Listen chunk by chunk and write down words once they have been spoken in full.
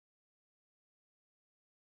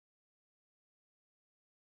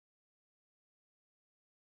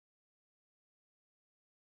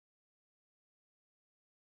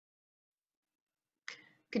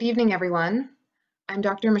Good evening, everyone. I'm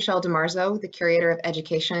Dr. Michelle DiMarzo, the Curator of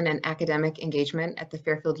Education and Academic Engagement at the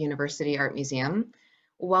Fairfield University Art Museum.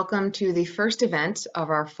 Welcome to the first event of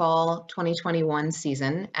our Fall 2021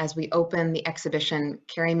 season as we open the exhibition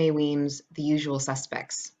Carrie Mae Weems, The Usual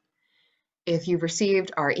Suspects. If you've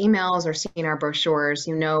received our emails or seen our brochures,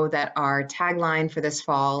 you know that our tagline for this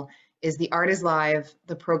fall is "The art is live,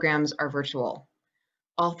 the programs are virtual."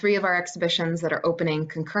 All three of our exhibitions that are opening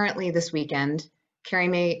concurrently this weekend, Carrie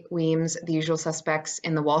Mae Weems, The Usual Suspects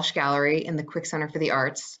in the Walsh Gallery in the Quick Center for the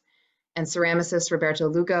Arts, and ceramicist Roberto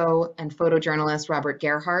Lugo and photojournalist Robert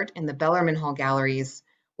Gerhardt in the Bellarmine Hall Galleries,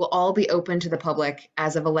 will all be open to the public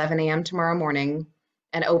as of 11 a.m. tomorrow morning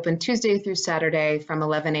and open Tuesday through Saturday from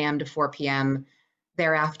 11 a.m. to 4 p.m.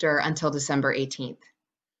 thereafter until December 18th.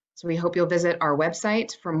 So we hope you'll visit our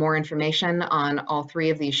website for more information on all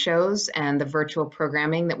three of these shows and the virtual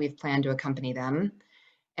programming that we've planned to accompany them.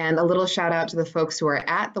 And a little shout out to the folks who are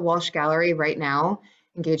at the Walsh Gallery right now,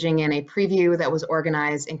 engaging in a preview that was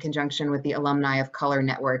organized in conjunction with the Alumni of Color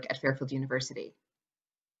Network at Fairfield University.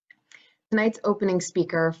 Tonight's opening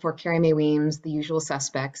speaker for Carrie Mae Weems, The Usual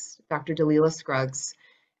Suspects, Dr. Dalila Scruggs,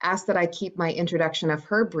 asked that I keep my introduction of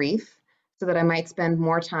her brief so that I might spend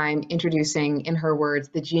more time introducing, in her words,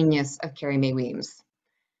 the genius of Carrie Mae Weems.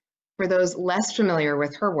 For those less familiar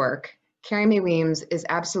with her work, Carrie Mae Weems is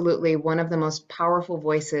absolutely one of the most powerful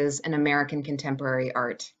voices in American contemporary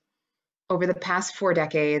art. Over the past 4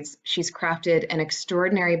 decades, she's crafted an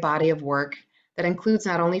extraordinary body of work that includes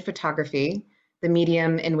not only photography, the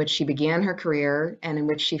medium in which she began her career and in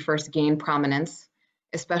which she first gained prominence,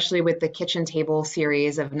 especially with the Kitchen Table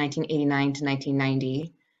series of 1989 to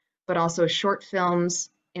 1990, but also short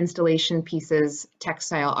films, installation pieces,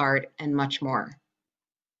 textile art, and much more.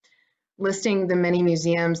 Listing the many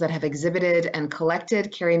museums that have exhibited and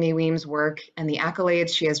collected Carrie Mae Weems' work and the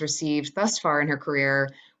accolades she has received thus far in her career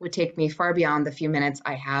would take me far beyond the few minutes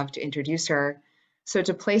I have to introduce her. So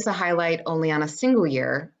to place a highlight only on a single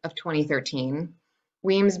year of 2013,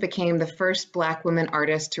 Weems became the first Black woman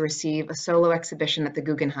artist to receive a solo exhibition at the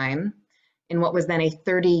Guggenheim in what was then a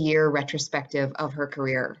 30-year retrospective of her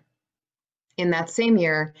career. In that same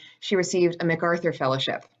year, she received a MacArthur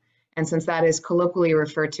Fellowship. And since that is colloquially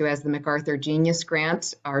referred to as the MacArthur Genius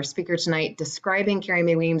Grant, our speaker tonight describing Carrie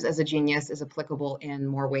Mae Weems as a genius is applicable in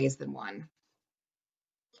more ways than one.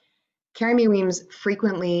 Carrie Mae Weems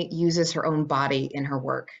frequently uses her own body in her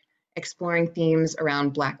work, exploring themes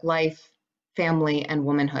around Black life, family, and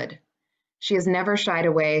womanhood. She has never shied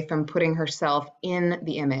away from putting herself in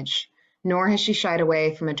the image, nor has she shied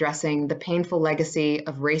away from addressing the painful legacy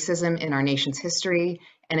of racism in our nation's history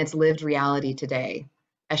and its lived reality today,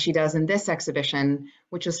 as she does in this exhibition,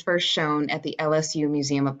 which was first shown at the LSU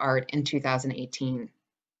Museum of Art in 2018.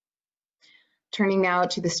 Turning now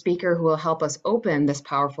to the speaker who will help us open this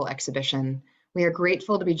powerful exhibition, we are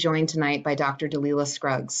grateful to be joined tonight by Dr. Dalila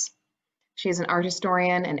Scruggs. She is an art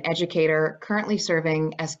historian and educator currently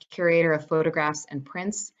serving as curator of photographs and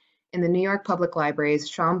prints in the New York Public Library's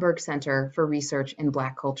Schomburg Center for Research in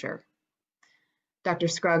Black Culture. Dr.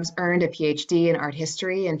 Scruggs earned a PhD in art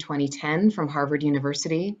history in 2010 from Harvard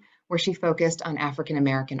University, where she focused on African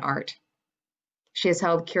American art. She has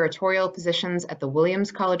held curatorial positions at the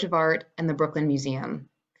Williams College of Art and the Brooklyn Museum.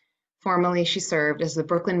 Formerly, she served as the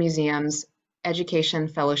Brooklyn Museum's Education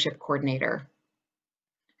Fellowship Coordinator.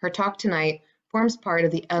 Her talk tonight forms part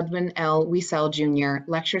of the Edwin L. Weisl Jr.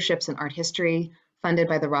 Lectureships in Art History, funded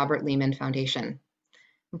by the Robert Lehman Foundation.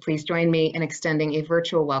 Please join me in extending a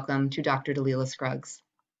virtual welcome to Dr. Dalila Scruggs.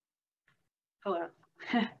 Hello.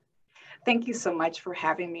 Thank you so much for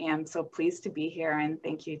having me. I'm so pleased to be here, and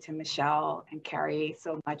thank you to Michelle and Carrie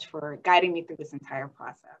so much for guiding me through this entire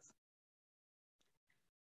process.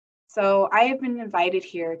 So I have been invited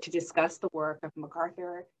here to discuss the work of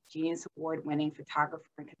MacArthur Genius Award-winning photographer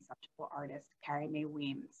and conceptual artist, Carrie Mae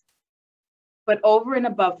Weems. But over and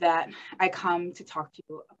above that, I come to talk to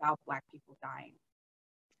you about Black people dying.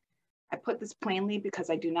 I put this plainly because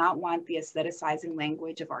I do not want the aestheticizing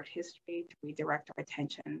language of art history to redirect our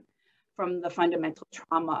attention from the fundamental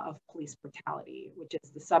trauma of police brutality, which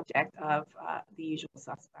is the subject of The Usual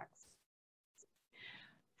Suspects.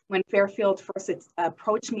 When Fairfield first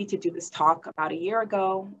approached me to do this talk about a year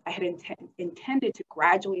ago, I had intended to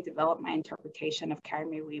gradually develop my interpretation of Carrie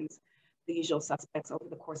Mae Weems' The Usual Suspects over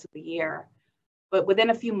the course of the year. But within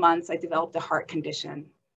a few months, I developed a heart condition.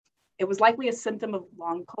 It was likely a symptom of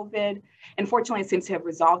long COVID. And fortunately, it seems to have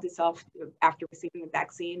resolved itself after receiving the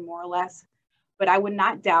vaccine, more or less. But I would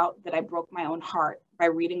not doubt that I broke my own heart by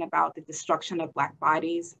reading about the destruction of Black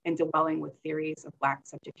bodies and dwelling with theories of Black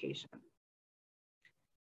subjugation.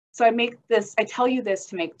 So I tell you this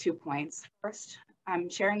to make 2 points. First, I'm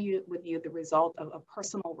sharing with you the result of a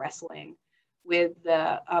personal wrestling with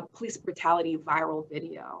the police brutality viral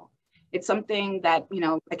video. It's something that,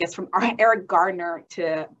 I guess from Eric Gardner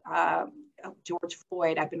to George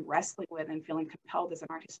Floyd, I've been wrestling with and feeling compelled as an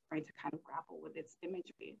art historian to kind of grapple with its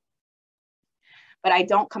imagery. But I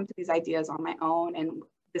don't come to these ideas on my own, and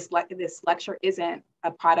this lecture isn't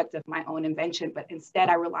a product of my own invention, but instead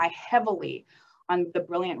I rely heavily on the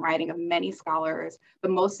brilliant writing of many scholars,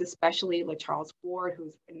 but most especially Charles Ward,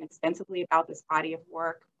 who's written extensively about this body of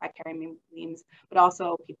work by Carrie Mae Weems, but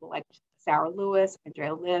also people like Sarah Lewis,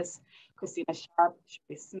 Andrea Liss, Christina Sharp,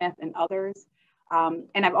 Sherry Smith, and others.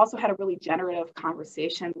 And I've also had a really generative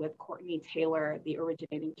conversation with Courtney Taylor, the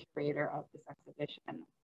originating curator of this exhibition.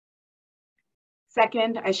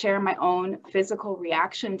 Second, I share my own physical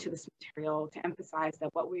reaction to this material to emphasize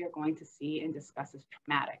that what we are going to see and discuss is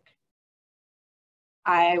traumatic.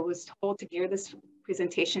 I was told to gear this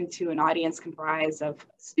presentation to an audience comprised of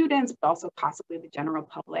students, but also possibly the general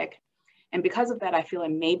public. And because of that, I feel it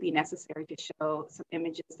may be necessary to show some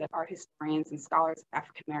images that art historians and scholars of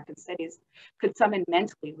African American studies could summon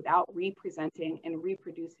mentally without representing and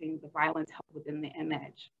reproducing the violence held within the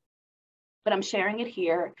image. But I'm sharing it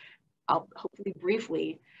here, hopefully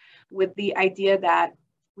briefly, with the idea that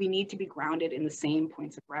we need to be grounded in the same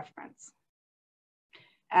points of reference.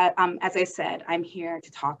 As I said, I'm here to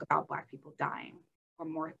talk about Black people dying, or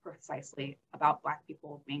more precisely, about Black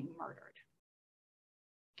people being murdered.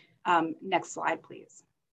 Next slide, please.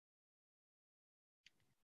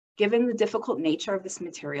 Given the difficult nature of this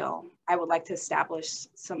material, I would like to establish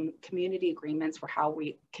some community agreements for how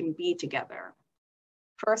we can be together.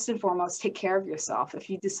 First and foremost, take care of yourself. If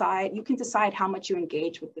you decide, you can decide how much you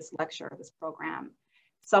engage with this lecture, this program.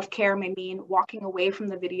 Self-care may mean walking away from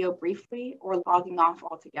the video briefly or logging off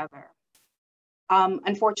altogether.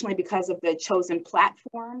 Unfortunately, because of the chosen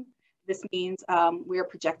platform, this means we are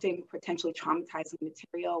projecting potentially traumatizing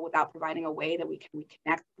material without providing a way that we can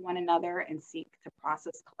reconnect with one another and seek to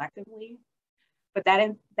process collectively. But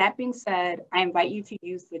that being said, I invite you to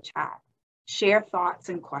use the chat, share thoughts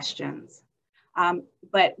and questions.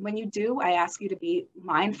 But when you do, I ask you to be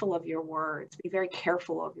mindful of your words, be very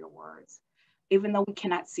careful of your words. Even though we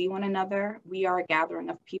cannot see one another, we are a gathering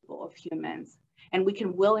of people, of humans, and we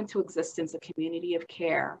can will into existence a community of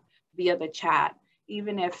care via the chat,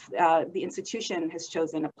 even if the institution has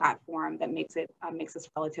chosen a platform that makes us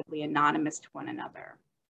relatively anonymous to one another.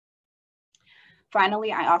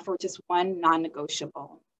 Finally, I offer just one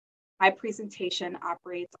non-negotiable. My presentation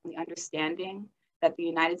operates on the understanding that the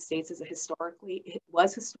United States was historically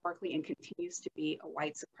and continues to be a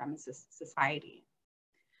white supremacist society.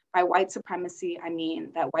 By white supremacy, I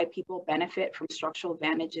mean that white people benefit from structural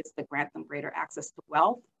advantages that grant them greater access to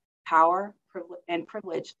wealth, power, and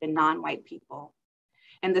privilege than non-white people.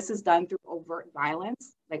 And this is done through overt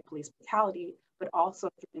violence, like police brutality, but also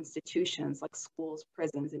through institutions like schools,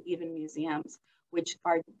 prisons, and even museums, which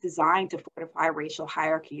are designed to fortify racial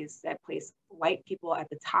hierarchies that place white people at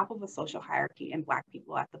the top of a social hierarchy and Black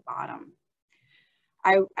people at the bottom.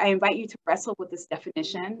 I invite you to wrestle with this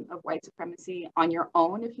definition of white supremacy on your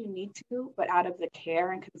own if you need to, but out of the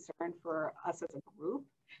care and concern for us as a group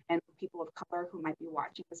and people of color who might be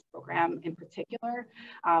watching this program in particular,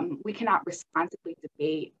 we cannot responsibly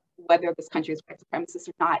debate whether this country is white supremacist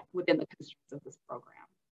or not within the constraints of this program.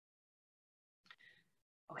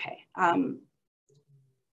 Okay,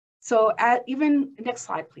 next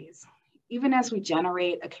slide, please. Even as we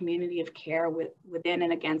generate a community of care within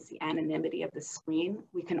and against the anonymity of the screen,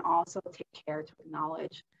 we can also take care to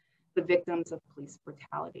acknowledge the victims of police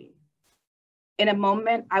brutality. In a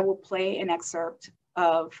moment, I will play an excerpt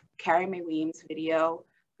of Carrie Mae Weems' video,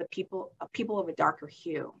 People of a Darker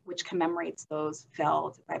Hue, which commemorates those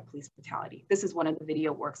felled by police brutality. This is one of the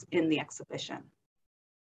video works in the exhibition.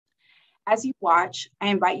 As you watch, I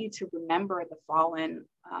invite you to remember the fallen,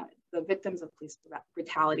 the victims of police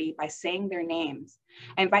brutality by saying their names.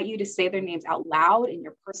 I invite you to say their names out loud in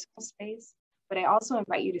your personal space, but I also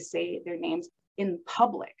invite you to say their names in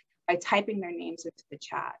public by typing their names into the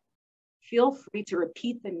chat. Feel free to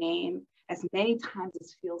repeat the name as many times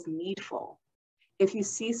as feels needful. If you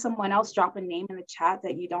see someone else drop a name in the chat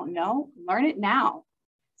that you don't know, learn it now.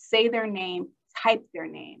 Say their name, type their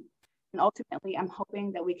name. And ultimately, I'm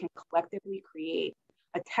hoping that we can collectively create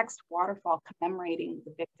a text waterfall commemorating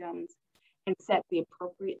the victims and set the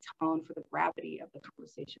appropriate tone for the gravity of the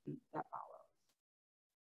conversation that follows.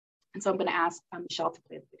 And so I'm going to ask Michelle to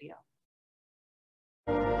play the video.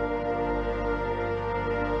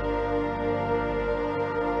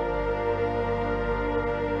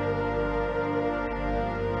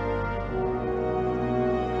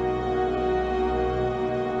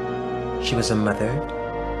 She was a mother,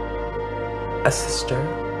 a sister,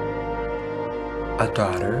 a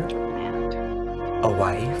daughter, a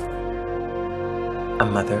wife, a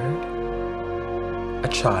mother, a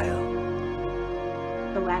child.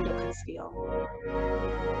 The land of Castile.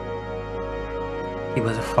 He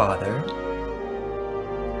was a father,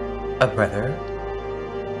 a brother,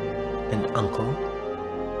 an uncle,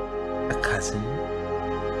 a cousin,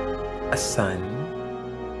 a son,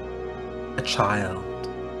 a child.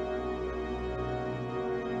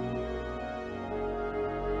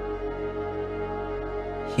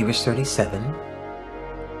 He was 37.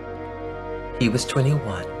 He was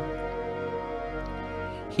 21.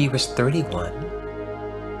 He was 31.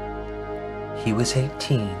 He was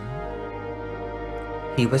 18.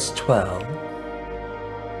 He was 12.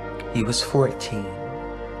 He was 14.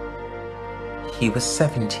 He was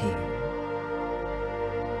 17.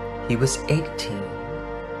 He was 18.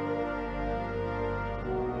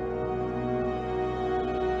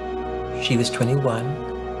 She was 21.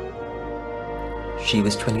 She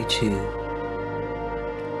was 22.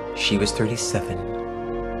 She was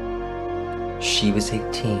 37. She was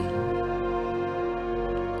 18.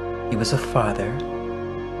 He was a father,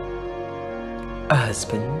 a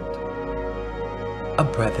husband, a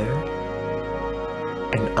brother,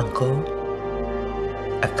 an uncle,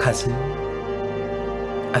 a cousin,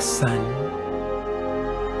 a son,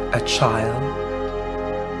 a child,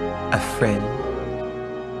 a friend,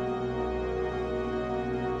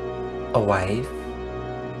 a wife,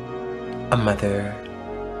 a mother,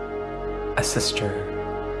 a sister,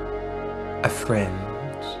 a friend,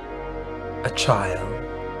 a child.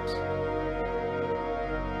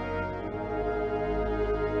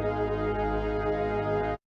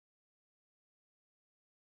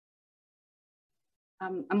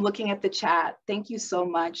 I'm looking at the chat. Thank you so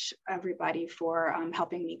much, everybody, for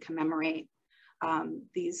helping me commemorate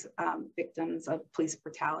these victims of police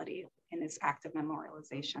brutality in this act of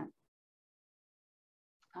memorialization.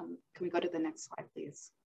 Can we go to the next slide, please?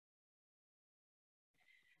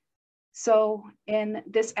 So in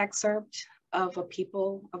this excerpt of A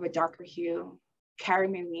People of a Darker Hue, Carrie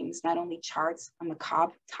Mae Weems not only charts a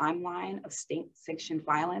macabre timeline of state-sanctioned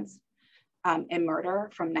violence and murder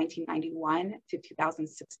from 1991 to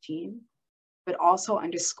 2016, but also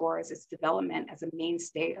underscores its development as a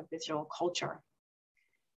mainstay of visual culture.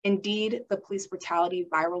 Indeed, the police brutality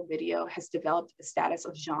viral video has developed a status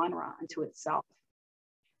of genre unto itself.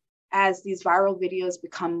 As these viral videos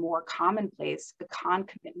become more commonplace, the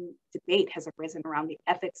concomitant debate has arisen around the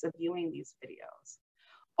ethics of viewing these videos.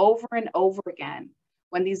 Over and over again,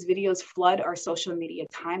 when these videos flood our social media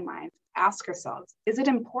timelines, ask ourselves, is it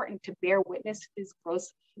important to bear witness to these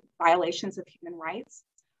gross violations of human rights?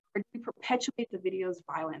 Or do we perpetuate the video's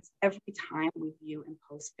violence every time we view and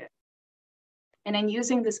post it? And in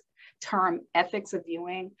using this term, ethics of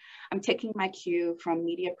viewing, I'm taking my cue from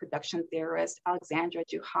media production theorist Alexandra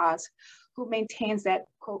Juhasz, who maintains that,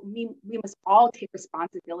 quote, we must all take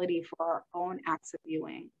responsibility for our own acts of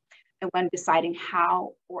viewing and when deciding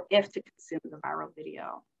how or if to consume the viral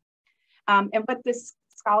video. And what this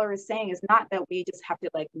scholar is saying is not that we just have to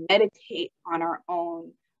like meditate on our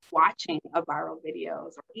own watching of viral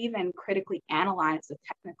videos or even critically analyze the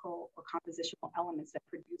technical or compositional elements that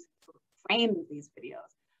produce or frame these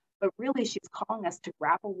videos. But really, she's calling us to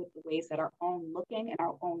grapple with the ways that our own looking and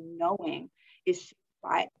our own knowing is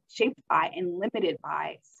shaped by and limited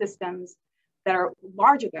by systems that are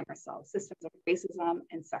larger than ourselves, systems of racism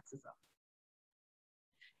and sexism.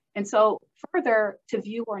 And so further, to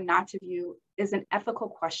view or not to view is an ethical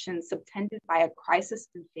question subtended by a crisis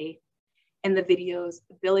in faith in the video's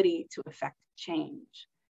ability to affect change.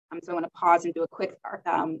 So I'm going to pause and do a quick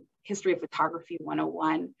history of photography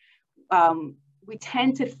 101. We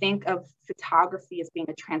tend to think of photography as being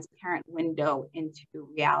a transparent window into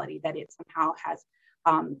reality, that it somehow has,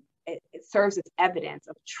 it serves as evidence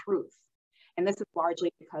of truth. And this is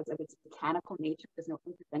largely because of its mechanical nature. There's no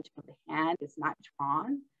intervention of the hand, it's not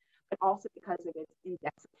drawn, but also because of its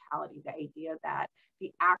indexicality, the idea that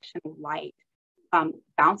the action of light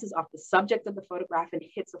bounces off the subject of the photograph and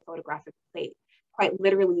hits a photographic plate, quite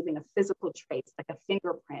literally leaving a physical trace, like a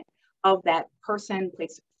fingerprint of that person,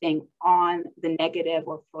 place, or thing on the negative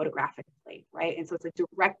or photographic plate, right? And so it's a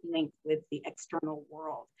direct link with the external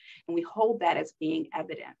world. And we hold that as being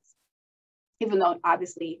evidence, even though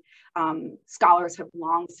obviously scholars have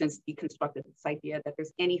long since deconstructed this idea that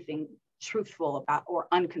there's anything truthful about or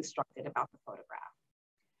unconstructed about the photograph.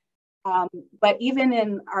 But even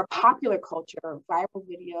in our popular culture, viral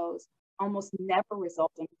videos almost never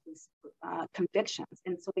result in police convictions.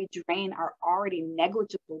 And so they drain our already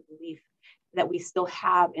negligible belief that we still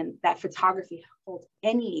have in that photography holds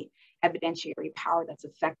any evidentiary power that's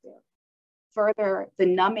effective. Further, the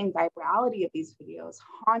numbing virality of these videos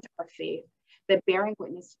haunt our faith that bearing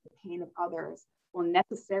witness to the pain of others will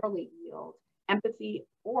necessarily yield empathy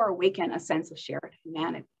or awaken a sense of shared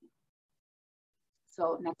humanity.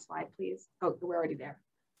 So next slide, please. Oh, we're already there.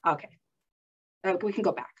 Okay, we can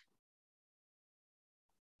go back.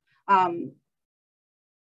 Can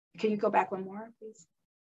you go back one more, please?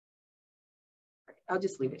 I'll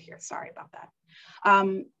just leave it here. Sorry about that.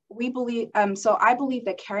 I believe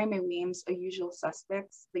that Carrie Mae Weems, The Usual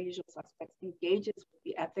Suspects, engages with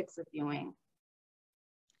the ethics of viewing.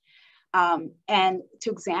 And to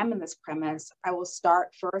examine this premise, I will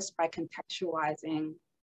start first by contextualizing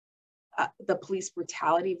the police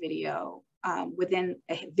brutality video within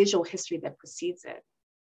a visual history that precedes it.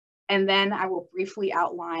 And then I will briefly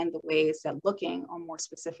outline the ways that looking, or more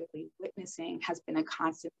specifically witnessing, has been a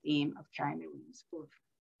constant theme of Carrie Mae Weems' work.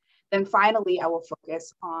 Then finally, I will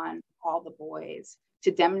focus on All the Boys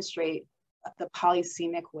to demonstrate the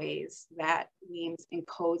polysemic ways that Weems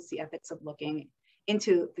encodes the ethics of looking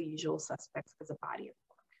into The Usual Suspects as a body of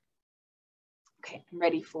work. Okay, I'm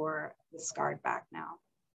ready for the scarred back now.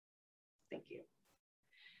 Thank you.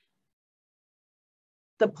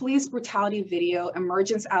 The police brutality video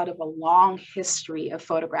emerges out of a long history of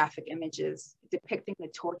photographic images depicting the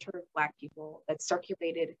torture of Black people that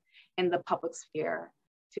circulated in the public sphere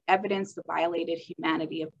to evidence the violated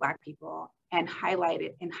humanity of Black people and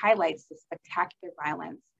highlights the spectacular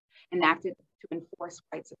violence enacted to enforce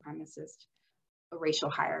white supremacist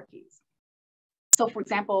racial hierarchies. So for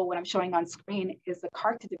example, what I'm showing on screen is the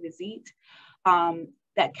carte de visite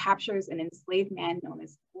that captures an enslaved man known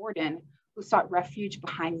as Gordon, who sought refuge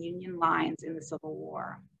behind Union lines in the Civil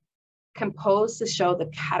War. Composed to show the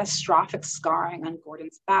catastrophic scarring on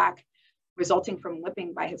Gordon's back, resulting from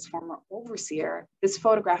whipping by his former overseer, this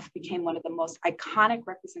photograph became one of the most iconic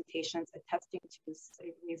representations attesting to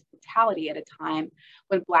slavery's brutality at a time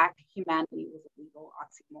when Black humanity was a legal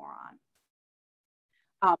oxymoron.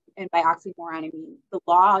 And by oxymoron, I mean the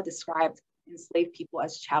law described enslaved people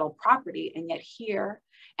as chattel property, and yet here,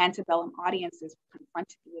 antebellum audiences were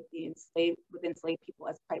confronted with enslaved people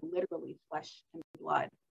as quite literally flesh and blood.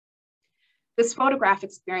 This photograph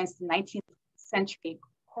experienced the 19th century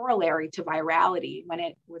corollary to virality when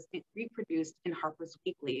it was reproduced in Harper's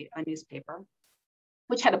Weekly, a newspaper,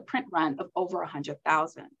 which had a print run of over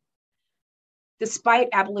 100,000. Despite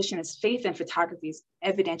abolitionist faith in photography's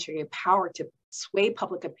evidentiary power to sway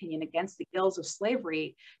public opinion against the ills of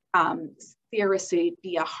slavery, theorist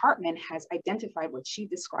Bea Hartman has identified what she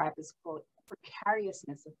described as, quote,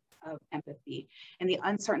 precariousness of empathy and the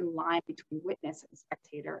uncertain line between witness and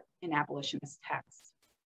spectator in abolitionist texts.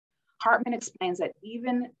 Hartman explains that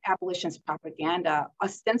even abolitionist propaganda,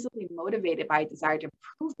 ostensibly motivated by a desire to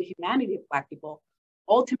improve the humanity of Black people,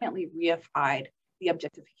 ultimately reified the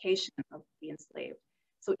objectification of the enslaved.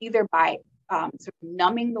 So either by sort of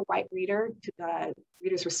numbing the white reader to the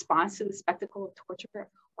reader's response to the spectacle of torture,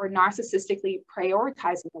 or narcissistically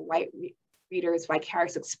prioritizing the white reader's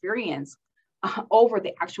vicarious experience over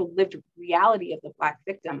the actual lived reality of the Black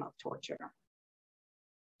victim of torture.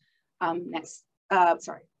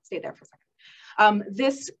 Sorry, stay there for a second.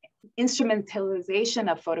 This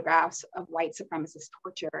instrumentalization of photographs of white supremacist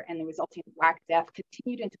torture and the resulting Black death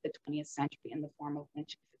continued into the 20th century in the form of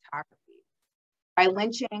lynching photography. By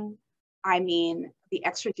lynching, I mean the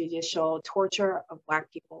extrajudicial torture of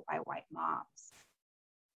Black people by white mobs.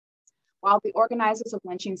 While the organizers of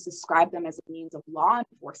lynchings described them as a means of law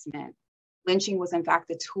enforcement, lynching was in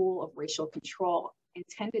fact a tool of racial control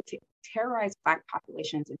intended to terrorize Black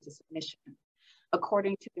populations into submission.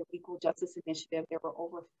 According to the Equal Justice Initiative, there were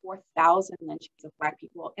over 4,000 lynchings of Black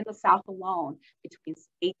people in the South alone between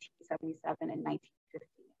 1877 and 1950.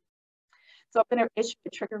 So I'm going to issue a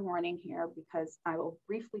trigger warning here because I will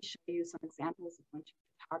briefly show you some examples of lynching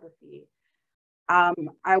photography.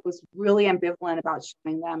 I was really ambivalent about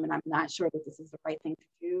showing them, and I'm not sure that this is the right thing to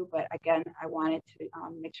do, but again, I wanted to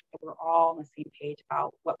make sure that we're all on the same page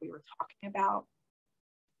about what we were talking about.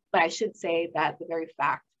 But I should say that the very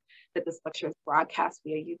fact that this lecture is broadcast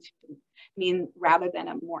via YouTube rather than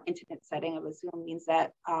a more intimate setting of a Zoom means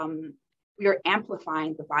that we are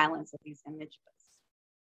amplifying the violence of these images.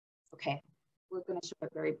 Okay, we're going to show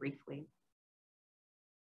it very briefly.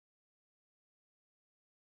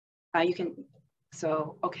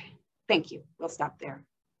 Okay, thank you. We'll stop there.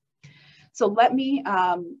 So let me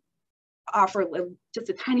offer just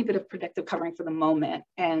a tiny bit of predictive covering for the moment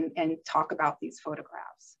and talk about these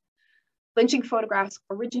photographs. Lynching photographs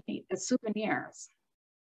originate as souvenirs.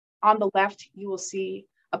 On the left, you will see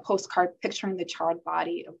a postcard picturing the charred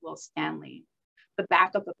body of Will Stanley. The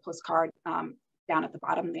back of the postcard down at the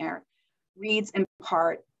bottom there reads in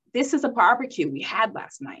part, "This is a barbecue we had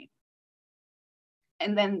last night."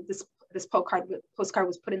 And then this postcard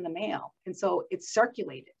was put in the mail. And so it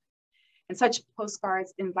circulated. And such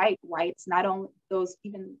postcards invite whites, not only those,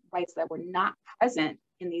 even whites that were not present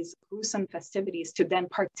in these gruesome festivities, to then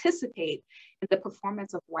participate in the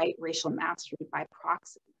performance of white racial mastery by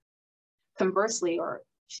proxy. Conversely, or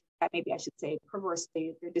maybe I should say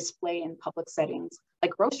perversely, their display in public settings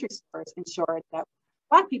like grocery stores ensured that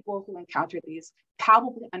Black people who encountered these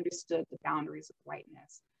palpably understood the boundaries of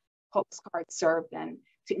whiteness. Postcards served then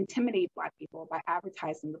to intimidate Black people by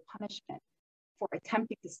advertising the punishment for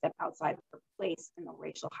attempting to step outside of their place in the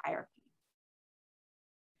racial hierarchy.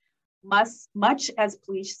 Much as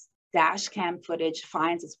police dash cam footage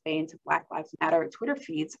finds its way into Black Lives Matter Twitter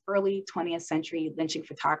feeds, early 20th century lynching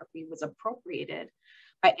photography was appropriated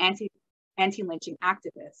by anti-lynching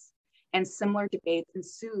activists, and similar debates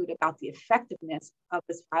ensued about the effectiveness of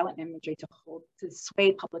this violent imagery to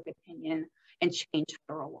sway public opinion and change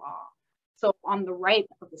federal law. So on the right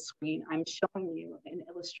of the screen, I'm showing you an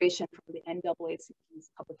illustration from the NAACP's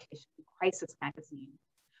publication, Crisis Magazine,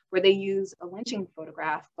 where they use a lynching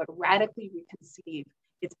photograph, but radically reconceive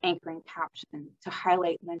its anchoring caption to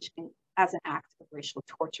highlight lynching as an act of racial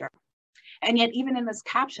torture. And yet, even in this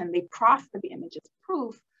caption, they proffer the image as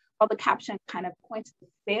proof, while the caption kind of points to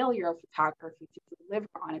the failure of photography to deliver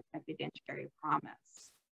on its evidentiary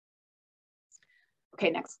promise. Okay,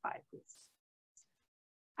 next slide, please.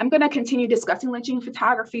 I'm going to continue discussing lynching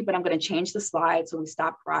photography, but I'm going to change the slide so we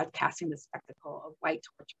stop broadcasting the spectacle of white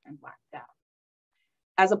torture and Black death.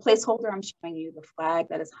 As a placeholder, I'm showing you the flag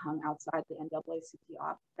that is hung outside the NAACP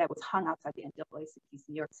office, that was hung outside the NAACP's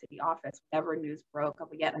New York City office whenever news broke of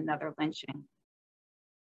yet another lynching.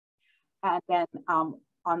 And then on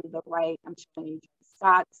the right, I'm showing you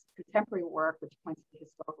Scott's contemporary work, which points to the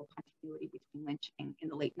historical continuity between lynching in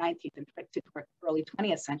the late 19th and early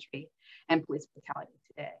 20th century and police brutality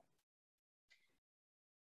today.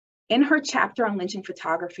 In her chapter on lynching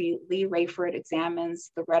photography, Lee Rayford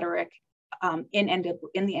examines the rhetoric in the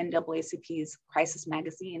NAACP's Crisis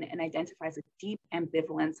Magazine and identifies a deep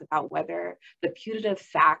ambivalence about whether the putative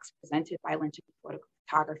facts presented by lynching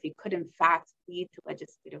photography could in fact lead to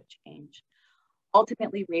legislative change.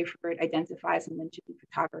 Ultimately, Rayford identifies lynching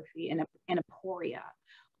photography in an aporia,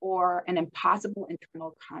 or an impossible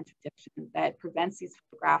internal contradiction that prevents these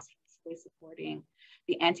photographs from fully supporting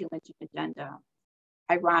the anti-lynching agenda.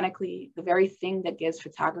 Ironically, the very thing that gives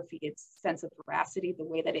photography its sense of veracity, the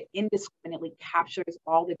way that it indiscriminately captures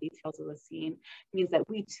all the details of the scene, means that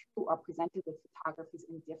we too are presented with photography's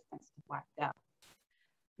indifference to Black death.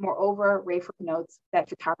 Moreover, Rayford notes that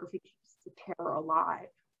photography keeps the terror alive,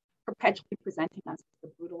 perpetually presenting us as the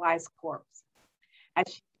brutalized corpse.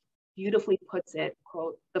 As she beautifully puts it,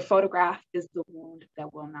 quote, "The photograph is the wound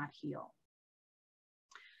that will not heal."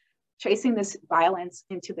 Tracing this violence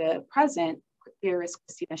into the present, theorist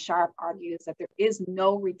Christina Sharp argues that there is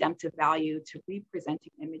no redemptive value to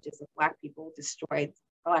representing images of Black people's destroyed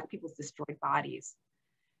bodies.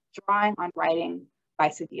 Drawing on writing by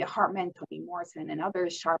Saidiya Hartman, Toni Morrison, and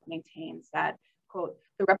others, Sharp maintains that, quote,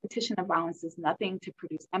 "The repetition of violence is nothing to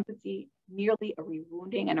produce empathy, merely a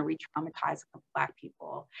re-wounding and a re-traumatizing of Black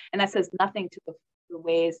people." And that says nothing to the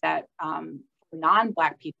ways that for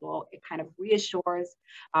non-Black people, it kind of reassures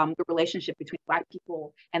the relationship between Black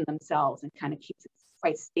people and themselves and kind of keeps it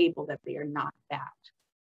quite stable that they are not that.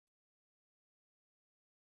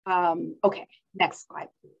 Okay, next slide,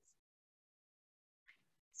 please.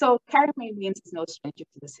 So Carrie Mae Weems is no stranger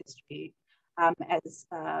to this history. As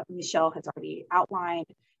Michelle has already outlined,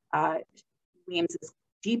 Weems is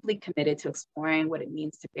deeply committed to exploring what it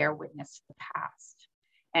means to bear witness to the past.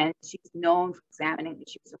 And she's known for examining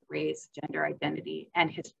issues of race, gender identity, and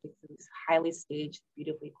history through these highly staged,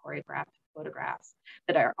 beautifully choreographed photographs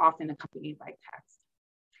that are often accompanied by text.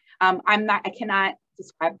 I cannot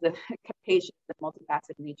describe the capacious and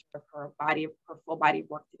multifaceted nature of her full body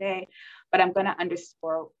work today, but I'm going to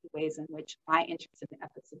underscore the ways in which my interest in the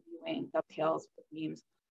ethics of viewing dovetails with Weems'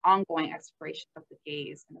 ongoing exploration of the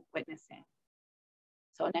gaze and of witnessing.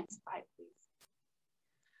 So next slide, please.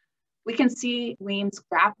 We can see Weems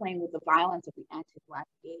grappling with the violence of the anti-Black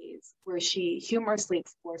gaze, where she humorously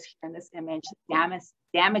explores here in this image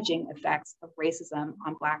damaging effects of racism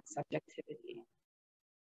on Black subjectivity.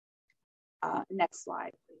 Next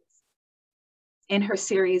slide, please. In her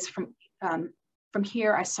series, From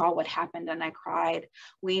Here I Saw What Happened and I Cried,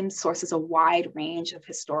 Weems sources a wide range of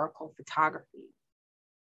historical photography.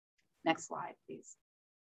 Next slide, please.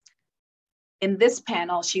 In this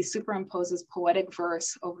panel, she superimposes poetic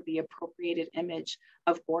verse over the appropriated image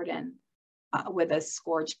of Gordon with a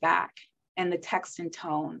scourged back and the text and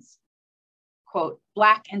tones. quote,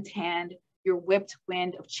 black and tanned, your whipped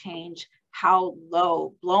wind of change, how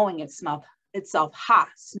low, blowing itself hot,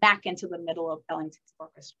 smack into the middle of Ellington's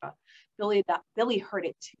orchestra. Billy heard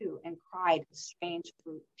it too and cried strange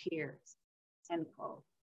through tears, end quote.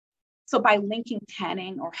 So by linking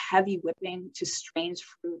tanning or heavy whipping to Strange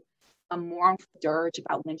Fruit, a mournful dirge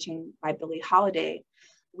about lynching by Billie Holiday,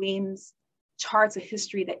 Weems charts a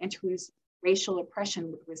history that interweaves racial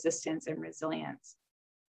oppression with resistance and resilience.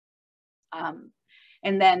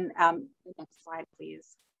 And then the next slide,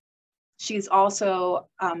 please. She's also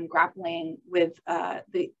grappling with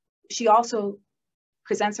she also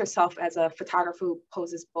presents herself as a photographer who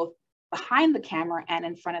poses both behind the camera and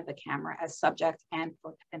in front of the camera as subject and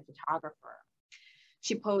photographer.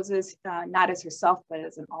 She poses not as herself, but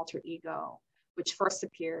as an alter ego, which first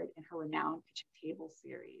appeared in her renowned Kitchen Table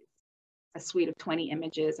series, a suite of 20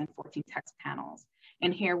 images and 14 text panels.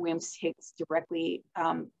 And here Weems takes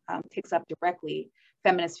up directly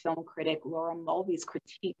feminist film critic Laura Mulvey's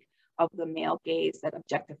critique of the male gaze that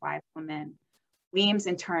objectifies women. Weems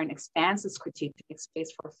in turn expands this critique to make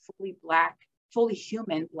space for a fully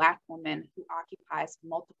human Black woman who occupies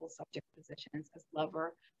multiple subject positions as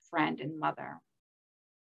lover, friend, and mother.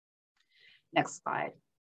 Next slide.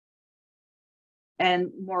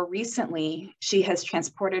 And more recently, she has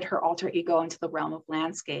transported her alter ego into the realm of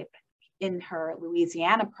landscape. In her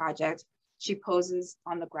Louisiana project, she poses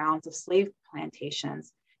on the grounds of slave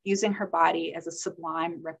plantations, using her body as a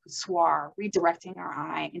sublime repoussoir, redirecting our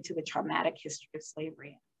eye into the traumatic history of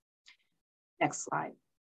slavery. Next slide.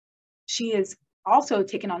 She has also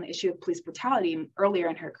taken on the issue of police brutality earlier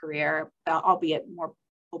in her career, albeit more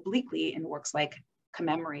obliquely in works like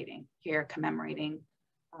Commemorating,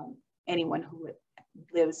 anyone who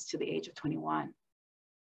lives to the age of 21.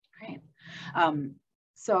 Right.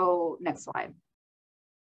 So next slide.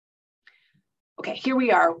 Okay, here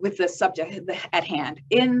we are with the subject at hand.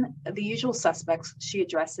 In The Usual Suspects, she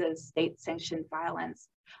addresses state-sanctioned violence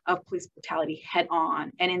of police brutality head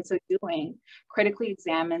on, and in so doing, critically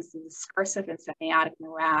examines the discursive and semiotic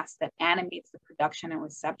morass that animates the production and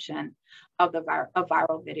reception of the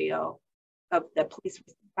viral video footage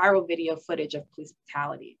of police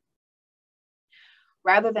brutality.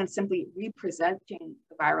 Rather than simply representing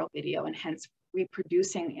the viral video and hence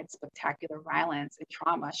reproducing its spectacular violence and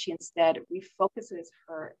trauma, she instead refocuses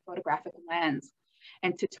her photographic lens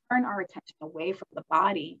and to turn our attention away from the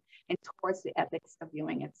body and towards the ethics of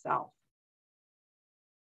viewing itself.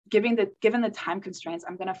 Given the time constraints,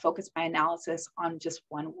 I'm going to focus my analysis on just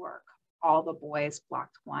one work, All the Boys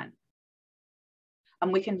Blocked One.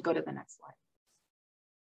 We can go to the next slide.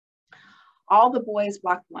 All the Boys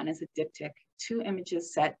Blocked One is a diptych, 2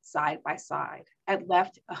 images set side by side. At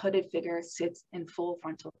left, a hooded figure sits in full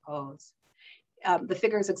frontal pose. The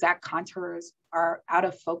figure's exact contours are out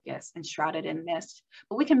of focus and shrouded in mist,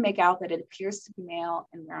 but we can make out that it appears to be male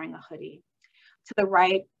and wearing a hoodie. To the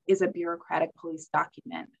right is a bureaucratic police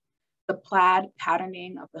document. The plaid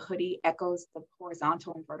patterning of the hoodie echoes the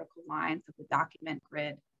horizontal and vertical lines of the document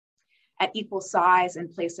grid. At equal size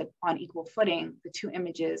and placed on equal footing, the 2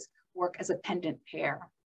 images work as a pendant pair.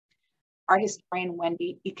 Art historian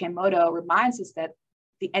Wendy Ikemoto reminds us that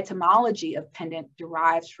the etymology of pendant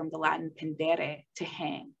derives from the Latin pendere, to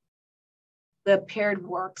hang. The paired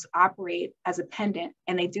works operate as a pendant,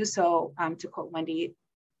 and they do so, to quote Wendy,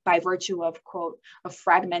 by virtue of, quote, a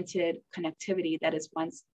fragmented connectivity that at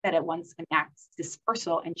once enacts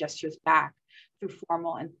dispersal and gestures back through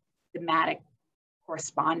formal and thematic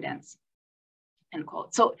correspondence, end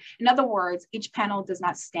quote. So in other words, each panel does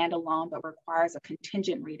not stand alone, but requires a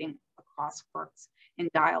contingent reading across works in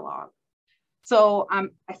dialogue. So I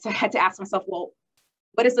had to ask myself, well,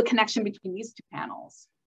 what is the connection between these 2 panels?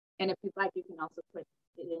 And if you'd like, you can also put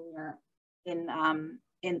it in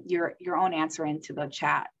your own answer into the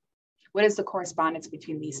chat. What is the correspondence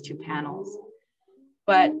between these 2 panels?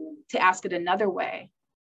 But to ask it another way,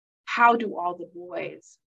 how do all the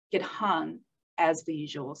boys get hung as the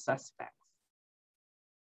usual suspects?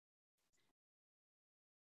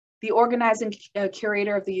 The organizing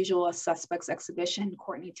curator of the Usual Suspects exhibition,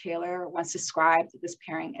 Courtney Taylor, once described this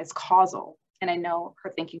pairing as causal, and I know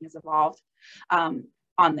her thinking has evolved on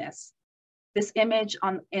this. This image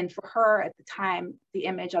and for her at the time, the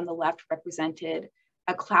image on the left represented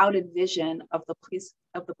a clouded vision of the police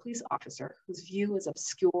officer whose view is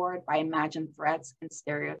obscured by imagined threats and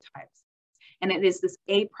stereotypes. And it is this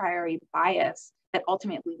a priori bias that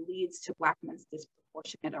ultimately leads to Black men's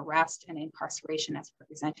disproportionate arrest and incarceration as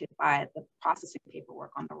represented by the processing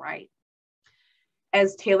paperwork on the right.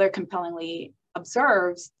 As Taylor compellingly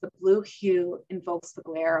observes, the blue hue invokes the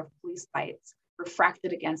glare of police lights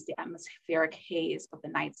refracted against the atmospheric haze of the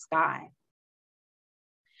night sky.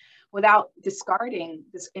 Without discarding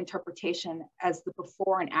this interpretation as the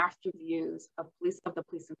before and after views of the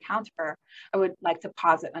police encounter, I would like to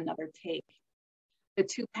posit another take. The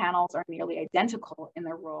two panels are nearly identical in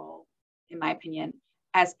their role, in my opinion,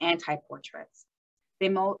 as anti-portraits. They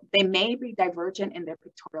may be divergent in their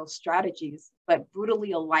pictorial strategies, but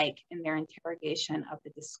brutally alike in their interrogation of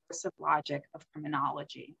the discursive logic of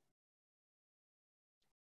criminology.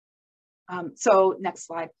 So next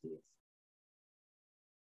slide, please.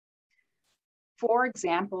 For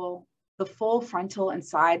example, the full frontal and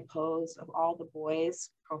side pose of all the boys,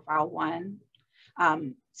 profile 1.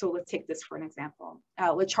 So let's take this for an example.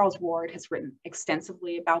 Charles Ward has written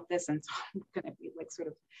extensively about this, and so I'm going to be like sort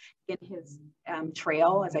of in his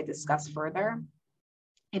trail as I discuss further.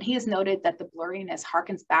 And he has noted that the blurriness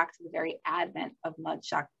harkens back to the very advent of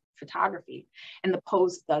mugshot photography, and the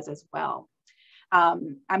pose does as well.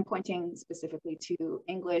 I'm pointing specifically to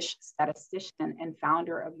English statistician and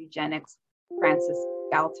founder of eugenics, Francis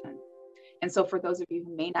Galton. And so for those of you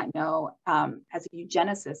who may not know, as a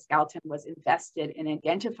eugenicist, Galton was invested in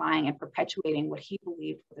identifying and perpetuating what he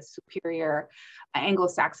believed were the superior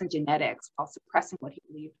Anglo-Saxon genetics, while suppressing what he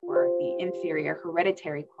believed were the inferior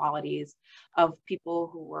hereditary qualities of people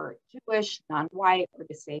who were Jewish, non-white, or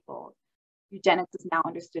disabled. Eugenics is now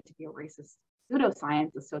understood to be a racist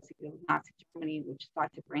pseudoscience associated with Nazi Germany, which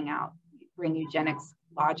sought to bring eugenics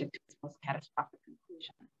logic to its most catastrophic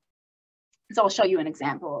conclusion. So I'll show you an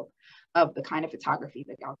example of the kind of photography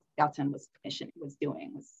that Galton was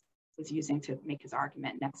using to make his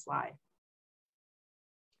argument. Next slide.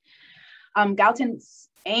 Galton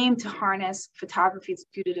aimed to harness photography's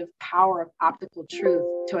putative power of optical truth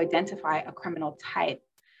to identify a criminal type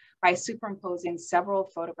by superimposing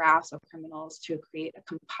several photographs of criminals to create a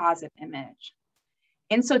composite image.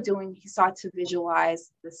 In so doing, he sought to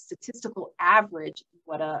visualize the statistical average of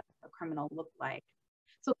what a criminal looked like.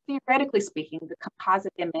 So theoretically speaking, the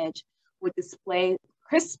composite image would display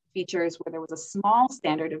crisp features where there was a small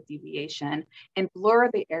standard of deviation and blur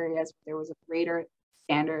the areas where there was a greater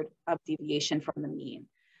standard of deviation from the mean.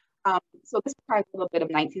 So this requires a little bit of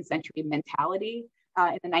 19th century mentality.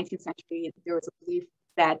 In the 19th century, there was a belief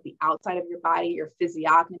that the outside of your body, your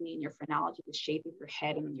physiognomy and your phrenology, the shape of your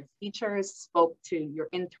head and your features spoke to your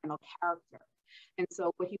internal character. And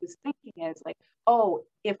so what he was thinking is like, oh,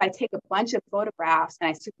 if I take a bunch of photographs and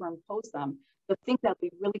I superimpose them, the thing that will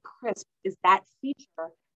be really crisp is that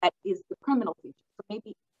feature that is the criminal feature. So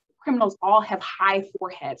maybe criminals all have high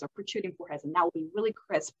foreheads or protruding foreheads, and that will be really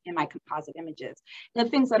crisp in my composite images. And the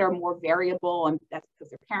things that are more variable, and that's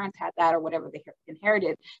because their parents had that or whatever they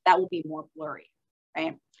inherited, that will be more blurry,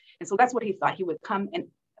 right? And so that's what he thought. He would come and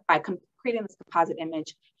by creating this composite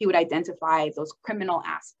image, he would identify those criminal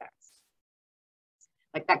aspects,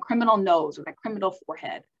 like that criminal nose or that criminal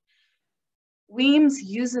forehead. Weems'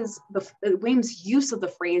 use of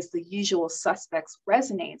the phrase "the usual suspects"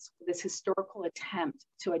 resonates with this historical attempt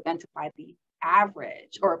to identify the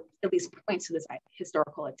average, or at least points to this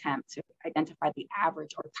historical attempt to identify the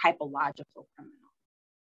average or typological criminal.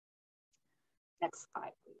 Next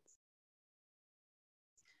slide, please.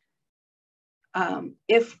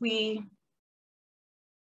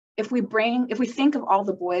 If we think of all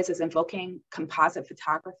the boys as invoking composite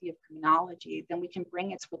photography of criminology, then we can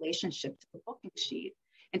bring its relationship to the booking sheet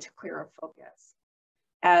into clearer focus.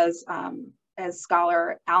 As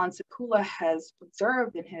scholar Alan Sekula has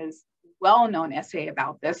observed in his well-known essay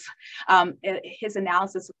about this, his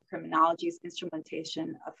analysis of criminology's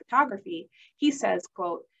instrumentation of photography, he says,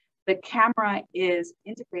 quote, "The camera is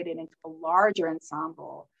integrated into a larger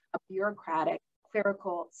ensemble, a bureaucratic,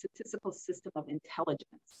 clerical, statistical system of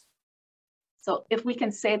intelligence." So if we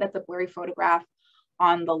can say that the blurry photograph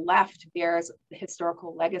on the left bears the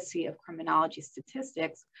historical legacy of criminology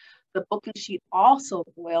statistics, the booking sheet also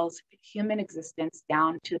boils human existence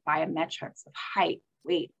down to biometrics of height,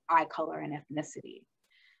 weight, eye color, and ethnicity.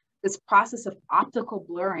 This process of optical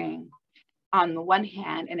blurring on the one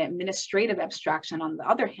hand and administrative abstraction on the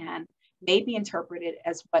other hand may be interpreted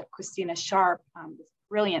as what Christina Sharp, this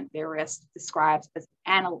brilliant theorist, describes as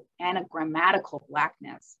anagrammatical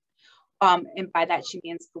blackness. And by that, she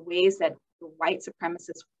means the ways that the white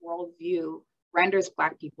supremacist worldview renders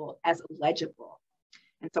Black people as illegible.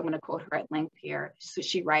 And so I'm going to quote her at length here. So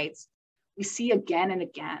she writes, "We see again and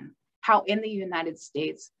again how in the United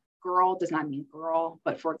States, girl does not mean girl,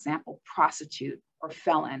 but for example, prostitute or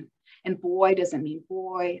felon. And boy doesn't mean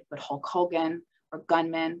boy, but Hulk Hogan or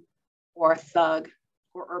gunman or thug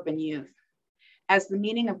or urban youth. As the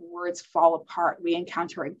meaning of words fall apart, we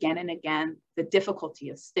encounter again and again the difficulty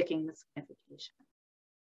of sticking the signification."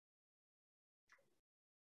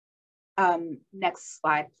 Next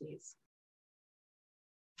slide, please.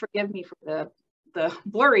 forgive me for the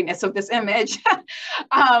blurriness of this image.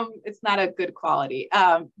 It's not a good quality.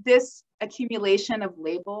 This accumulation of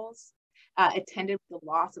labels attended with the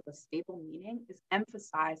loss of a stable meaning is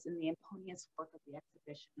emphasized in the imponious work of the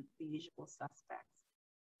exhibition, The Usual Suspects.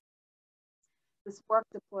 This work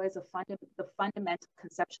deploys some fundamental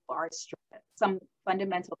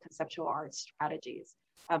conceptual art strategies.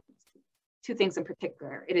 Two things in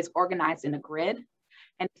particular. It is organized in a grid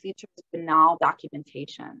and features banal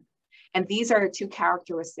documentation. And these are two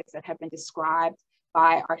characteristics that have been described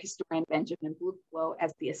by our historian Benjamin Bluflow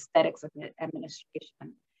as the aesthetics of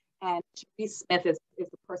administration. And Cherise Smith is the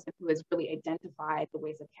person who has really identified the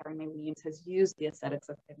ways that Carrie Mae Weems has used the aesthetics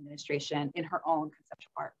of administration in her own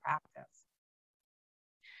conceptual art practice.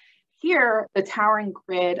 Here, the towering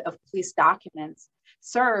grid of police documents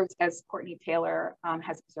serves, as Courtney Taylor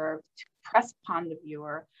has observed, to press upon the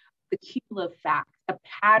viewer the cumulative fact, a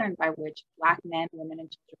pattern by which Black men, women, and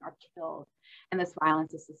children are killed, and this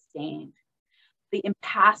violence is sustained. The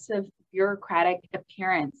impassive, bureaucratic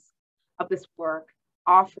appearance of this work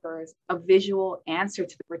offers a visual answer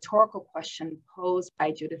to the rhetorical question posed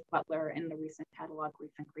by Judith Butler in the recent catalog,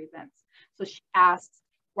 Grief and Grievance. So she asks,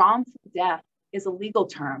 wrongful death is a legal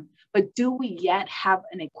term, but do we yet have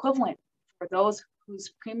an equivalent for those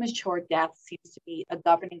whose premature death seems to be a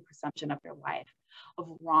governing presumption of their life, of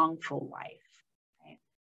wrongful life, right?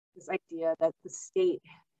 This idea that the state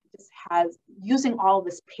just has, using all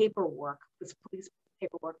this paperwork, this police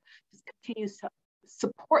paperwork, just continues to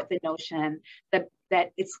support the notion that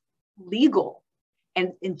it's legal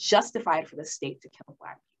and justified for the state to kill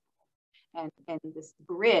Black people. And this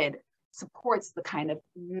grid supports the kind of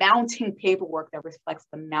mounting paperwork that reflects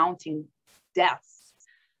the mounting deaths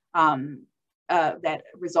that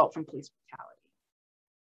result from police brutality.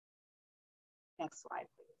 Next slide,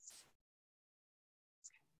 please.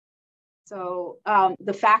 So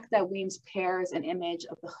the fact that Weems pairs an image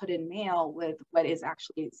of the hooded male with what is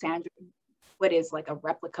actually what is like a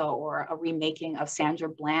replica or a remaking of Sandra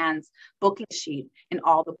Bland's booking sheet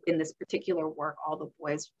in this particular work, All the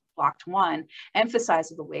Boys Blocked One,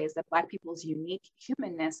 emphasizes the ways that Black people's unique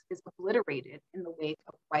humanness is obliterated in the wake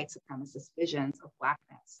of white supremacist visions of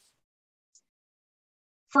Blackness.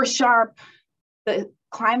 For Sharp, the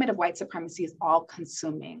climate of white supremacy is all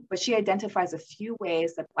consuming, but she identifies a few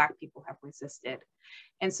ways that Black people have resisted.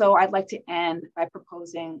 And so I'd like to end by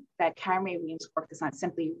proposing that Carrie Mae Weems' work does not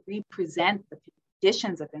simply represent the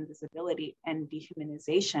conditions of invisibility and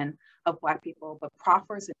dehumanization of Black people, but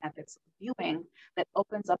proffers an ethics of viewing that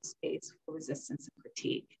opens up space for resistance and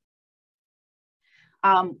critique.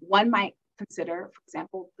 One might consider, for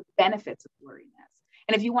example, the benefits of blurriness.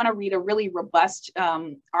 And if you want to read a really robust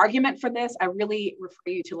argument for this, I really refer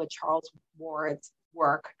you to Charles Ward's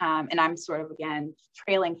work. And I'm sort of, again,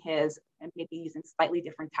 trailing his and maybe using slightly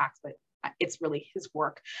different tacks, but it's really his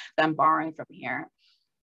work that I'm borrowing from here.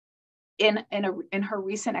 In her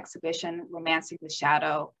recent exhibition, Romancing the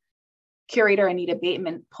Shadow, curator Anita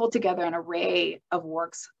Bateman pulled together an array of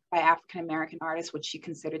works by African-American artists, which she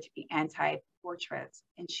considered to be anti-portraits,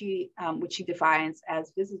 and which she defines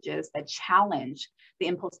as visages that challenge the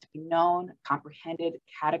impulse to be known, comprehended,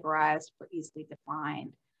 categorized, or easily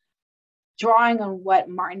defined. Drawing on what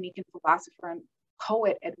Martinican philosopher and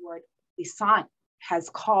poet Edwin L has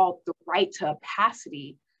called the right to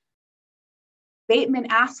opacity, Bateman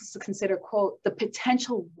asks us to consider, quote, the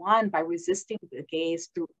potential won by resisting the gaze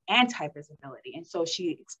through anti-visibility. And so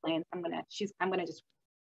she explains, I'm gonna just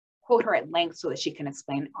quote her at length so that she can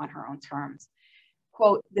explain on her own terms.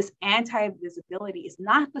 Quote, this anti-visibility is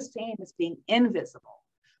not the same as being invisible.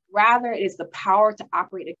 Rather, it is the power to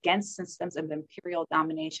operate against systems of imperial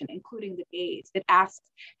domination, including the gaze. It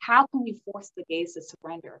asks, how can we force the gaze to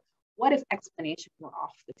surrender? What if explanation were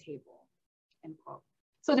off the table? End quote.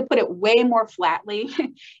 So to put it way more flatly,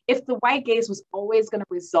 if the white gaze was always going to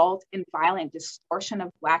result in violent distortion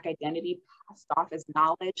of Black identity passed off as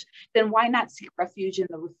knowledge, then why not seek refuge in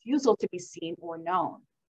the refusal to be seen or known?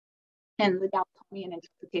 And the Daltonian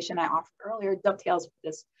interpretation I offered earlier dovetails with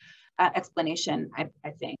this explanation,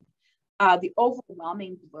 I think. The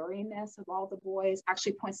overwhelming blurriness of All the Boys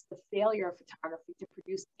actually points to the failure of photography to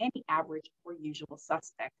produce any average or usual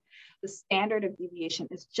suspect. The standard of deviation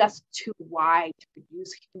is just too wide to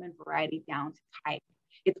produce human variety down to type.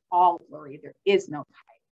 It's all blurry, there is no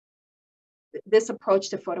type. This approach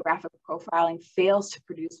to photographic profiling fails to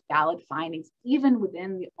produce valid findings, even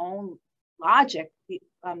within the own logic, the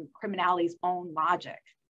criminality's own logic.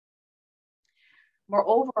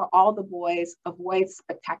 Moreover, All the Boys avoids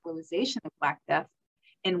spectacularization of Black death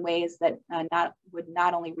in ways that would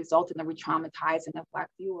not only result in the re-traumatizing of Black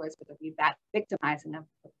viewers, but the re-victimizing of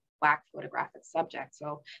Black photographic subject.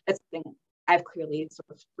 So that's something I've clearly sort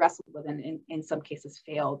of wrestled with and in some cases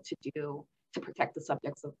failed to do to protect the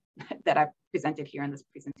subjects that I've presented here in this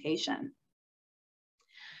presentation.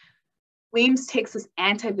 Weems takes this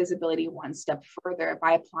anti-visibility one step further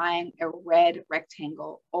by applying a red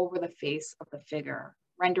rectangle over the face of the figure,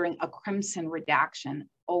 rendering a crimson redaction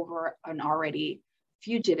over an already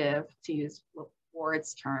fugitive, to use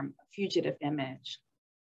Ward's term, fugitive image.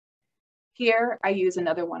 Here, I use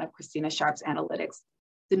another one of Christina Sharp's analytics,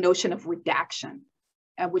 the notion of redaction,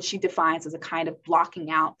 which she defines as a kind of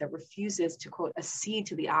blocking out that refuses to, quote, accede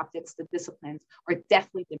to the optics, the disciplines, or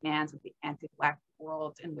deathly demands of the anti-Black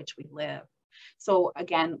world in which we live. So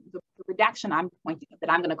again, the redaction I'm pointing,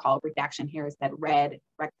 that I'm going to call redaction here, is that red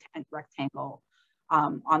rectangle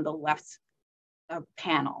on the left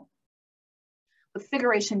panel. With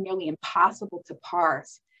figuration nearly impossible to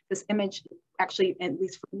parse, this image actually, at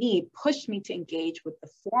least for me, pushed me to engage with the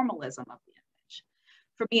formalism of the image.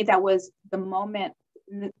 For me, that was the moment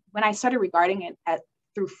when I started regarding it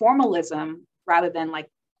through formalism rather than like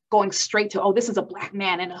going straight to, oh, this is a Black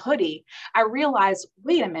man in a hoodie. I realized,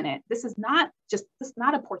 wait a minute, this is not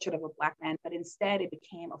a portrait of a Black man, but instead it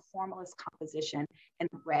became a formalist composition in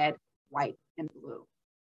red, white, and blue.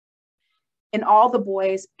 In All the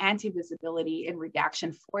Boys, anti-visibility and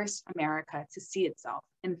redaction forced America to see itself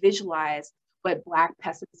and visualize what Black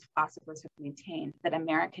pessimist philosophers have maintained, that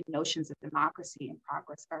American notions of democracy and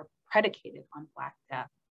progress are predicated on Black death.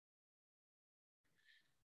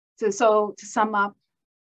 So to sum up,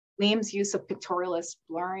 Weems' use of pictorialist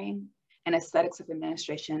blurring and aesthetics of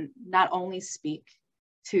administration not only speak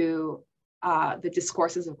to the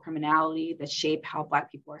discourses of criminality that shape how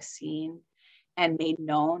Black people are seen and made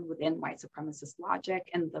known within white supremacist logic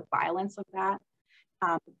and the violence of that.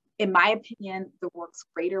 In my opinion, the work's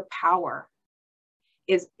greater power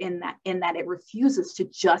is in that it refuses to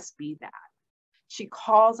just be that. She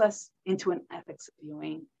calls us into an ethics of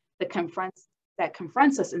viewing that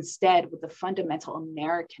confronts us instead with the fundamental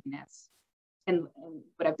Americanness and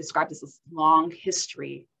what I've described as this long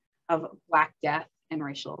history of Black death and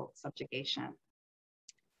racial subjugation.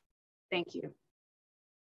 Thank you.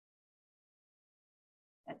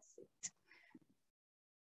 That's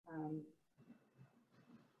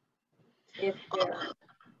it.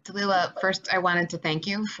 Dalila, first I wanted to thank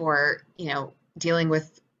you for, dealing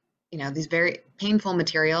with, these very painful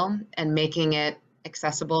material and making it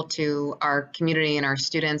accessible to our community and our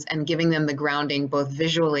students and giving them the grounding both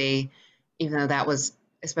visually, even though that was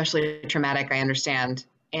especially traumatic, I understand,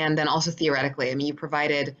 and then also theoretically. I mean, you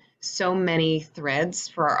provided so many threads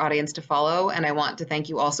for our audience to follow, and I want to thank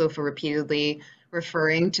you also for repeatedly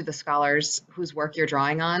referring to the scholars whose work you're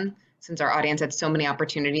drawing on, since our audience had so many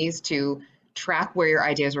opportunities to track where your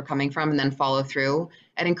ideas were coming from and then follow through.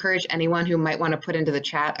 I'd encourage anyone who might want to put into the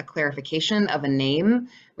chat a clarification of a name.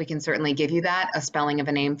 We can certainly give you that, a spelling of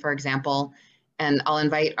a name, for example. And I'll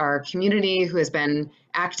invite our community who has been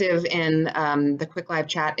active in the quick live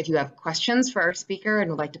chat. If you have questions for our speaker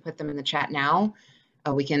and would like to put them in the chat now,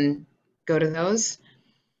 we can go to those.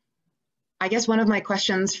 I guess one of my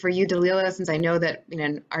questions for you, Dalila, since I know that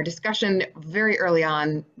in our discussion very early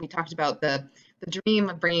on, we talked about the dream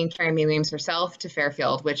of bringing Carrie Mae Weems herself to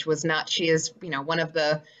Fairfield, which was not, she is, one of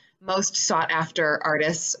the most sought after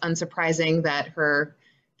artists. Unsurprising that her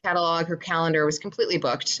catalog, her calendar was completely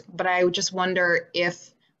booked. But I would just wonder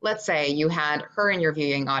if, let's say you had her in your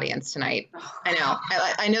viewing audience tonight.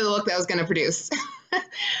 I know the look that was going to produce.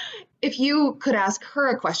 If you could ask her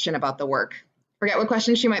a question about the work, forget what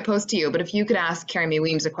question she might pose to you, but if you could ask Carrie Mae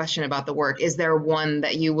Weems a question about the work, is there one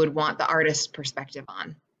that you would want the artist's perspective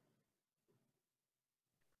on?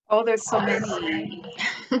 Oh, there's so many.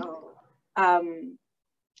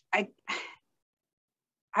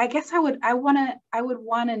 I guess I would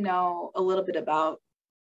want to know a little bit about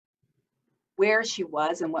where she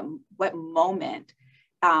was and what moment,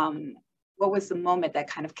 what was the moment that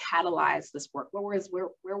kind of catalyzed this work?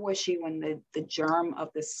 Where was she when the germ of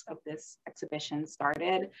this exhibition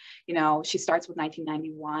started? She starts with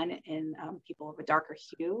 1991 in People of a Darker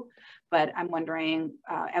Hue, but I'm wondering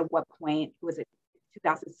at what point, was it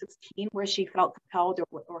 2016 where she felt compelled,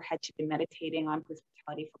 or had she been meditating on police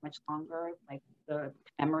brutality for much longer, like the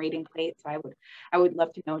commemorating plate? So I would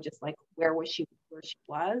love to know just like where she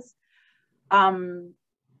was.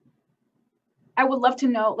 I would love to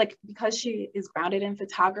know, like, because she is grounded in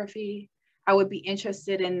photography, I would be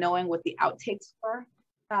interested in knowing what the outtakes were.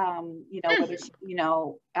 Whether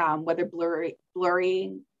whether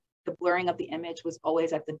the blurring of the image was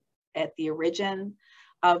always at the origin,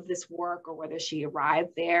 of this work, or whether she arrived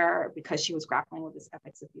there because she was grappling with this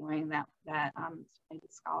ethics of viewing that the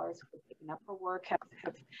scholars who have taken up her work have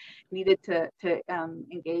needed to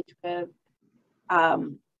engage with.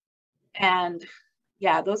 And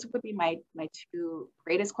yeah, those would be my two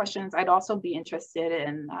greatest questions. I'd also be interested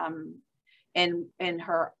in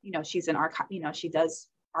her, she's an archive, she does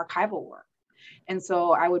archival work. And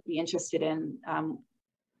so I would be interested in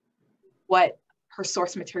what her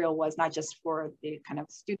source material was, not just for the kind of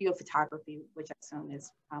studio photography, which I assume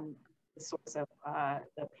is the source of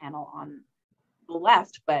the panel on the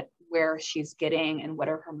left, but where she's getting and what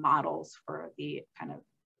are her models for the kind of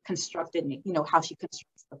constructed, how she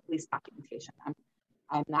constructs the police documentation.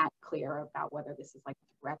 I'm not clear about whether this is like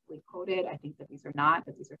directly quoted. I think that these are not,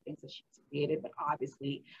 that these are things that she's created, but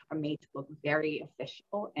obviously are made to look very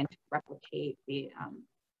official and to replicate the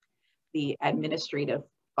administrative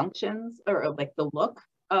functions or like the look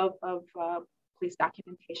of police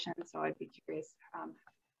documentation. So I'd be curious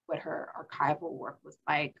what her archival work was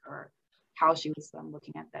like, or how she was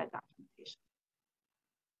looking at that documentation.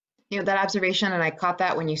 That observation, and I caught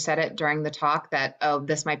that when you said it during the talk, that, oh,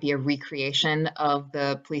 this might be a recreation of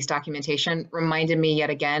the police documentation, reminded me yet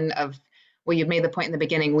again of, well, you made the point in the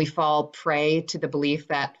beginning, we fall prey to the belief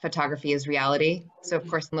that photography is reality. So of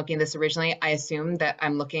course, in looking at this originally, I assumed that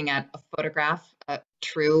I'm looking at a photograph, a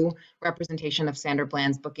true representation of Sandra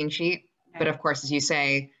Bland's booking sheet. But of course, as you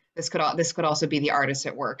say, this could also be the artist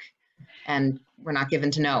at work, and we're not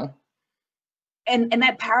given to know. And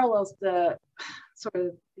that parallels the sort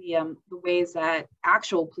of the ways that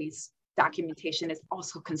actual police documentation is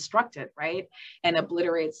also constructed, right? And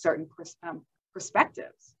obliterates certain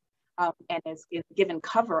perspectives, and is given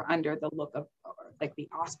cover under the look of like the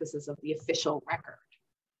auspices of the official record.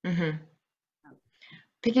 Mm-hmm.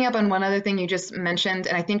 Picking up on one other thing you just mentioned,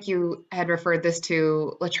 and I think you had referred this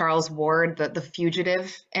to LaCharles Ward, the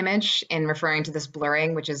fugitive image, in referring to this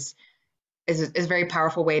blurring, which is a very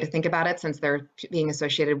powerful way to think about it, since they're being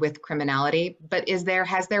associated with criminality. But has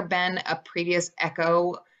there been a previous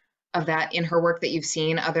echo of that in her work that you've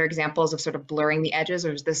seen, other examples of sort of blurring the edges,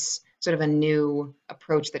 or is this sort of a new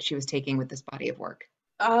approach that she was taking with this body of work?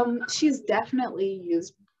 She's definitely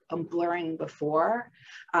used blurring before.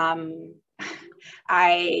 Even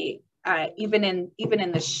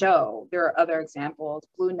in the show, there are other examples.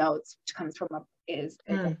 Blue Notes, which comes from is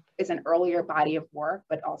an earlier body of work,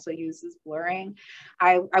 but also uses blurring.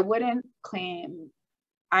 I wouldn't claim.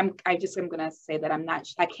 I'm going to say that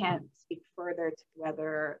I can't speak further to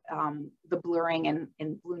whether the blurring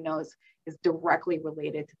in Blue Notes is directly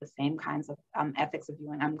related to the same kinds of ethics of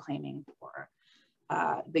viewing I'm claiming for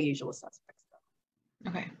The Usual Suspects, though.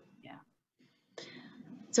 Okay. Yeah.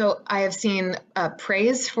 So I have seen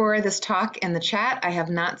praise for this talk in the chat. I have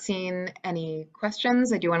not seen any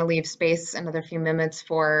questions. I do want to leave space another few minutes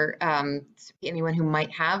for anyone who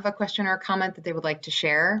might have a question or a comment that they would like to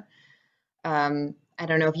share. I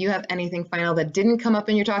don't know if you have anything final that didn't come up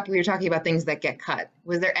in your talk. We were talking about things that get cut.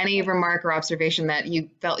 Was there any remark or observation that you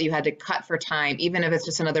felt you had to cut for time, even if it's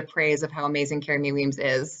just another praise of how amazing Carrie Mae Weems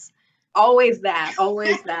is? Always that.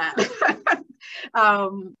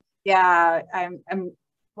 Yeah,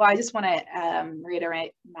 well, I just want to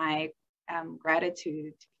reiterate my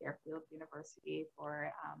gratitude to Fairfield University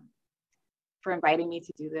for inviting me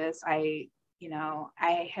to do this. I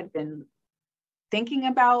had been thinking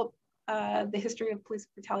about the history of police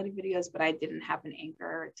brutality videos, but I didn't have an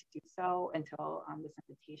anchor to do so until this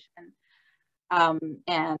invitation.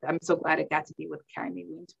 And I'm so glad it got to be with Carrie Mae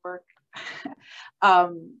Weems' work.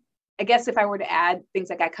 I guess if I were to add things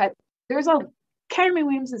that got cut, Carrie Mae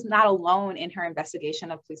Weems is not alone in her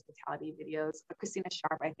investigation of police brutality videos. Christina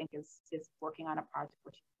Sharp, I think, is working on a project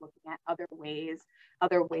where she's looking at other ways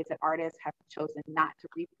that artists have chosen not to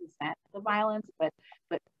represent the violence, but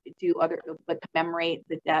to commemorate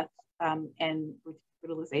the deaths and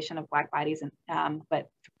brutalization of Black bodies, and but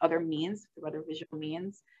through other visual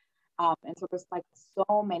means. And so there's like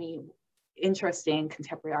so many interesting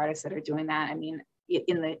contemporary artists that are doing that. I mean,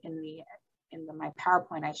 in my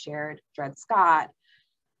PowerPoint I shared Dred Scott,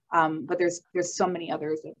 but there's so many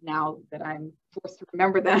others that now that I'm forced to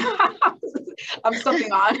remember them, I'm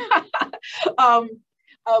stepping on.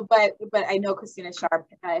 But I know Christina Sharp.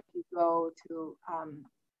 If you go to,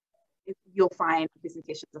 you'll find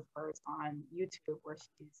presentations of hers on YouTube where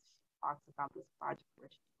she talks about this project where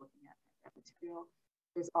she's looking at that material.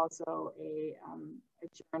 There's also a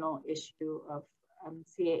journal issue of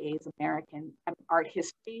CAA's American Art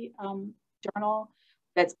History journal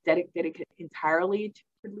that's dedicated entirely to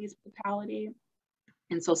police brutality.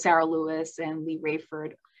 And so Sarah Lewis and Lee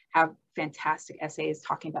Rayford have fantastic essays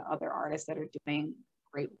talking about other artists that are doing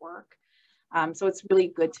great work. So it's really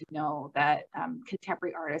good to know that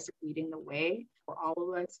contemporary artists are leading the way for all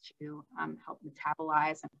of us to help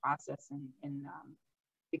metabolize and process and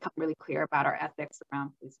become really clear about our ethics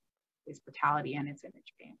around police brutality and its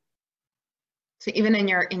imagery. So even in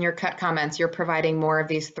your cut comments, you're providing more of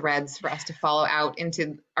these threads for us to follow out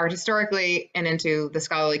into art historically and into the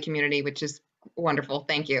scholarly community, which is wonderful.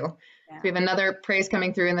 Thank you. Yeah. We have another praise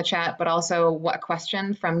coming through in the chat, but also what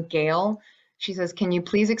question from Gail. She says, can you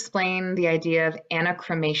please explain the idea of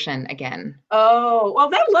anachromation again? Oh, well,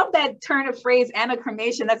 I love that turn of phrase,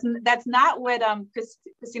 anachromation. That's not what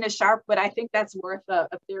Christina Sharp, but I think that's worth a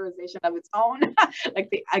theorization of its own,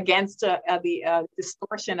 like against the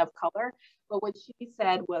distortion of color. But what she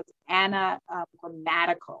said was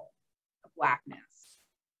anagrammatical Blackness.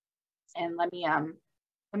 And let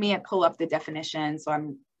me pull up the definition so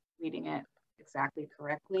I'm reading it exactly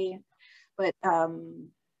correctly. But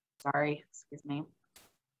sorry, excuse me.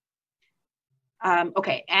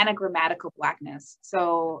 Okay, anagrammatical Blackness.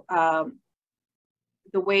 So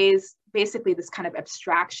the ways, basically this kind of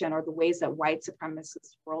abstraction or the ways that the white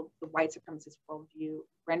supremacist worldview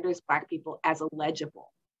renders Black people as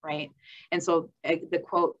illegible, right? And so the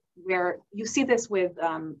quote, where you see this with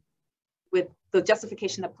the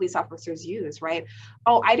justification that police officers use, right?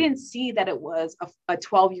 Oh, I didn't see that it was a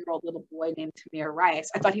 12-year-old little boy named Tamir Rice.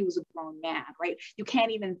 I thought he was a grown man, right? You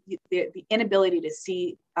can't even, the inability to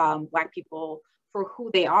see Black people for who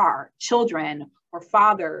they are, children or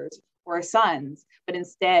fathers or sons, but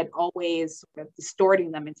instead always sort of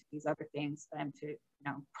distorting them into these other things, and to,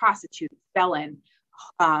 prostitute, felon,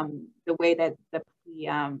 the way that the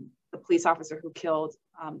police officer who killed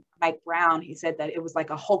Mike Brown, he said that it was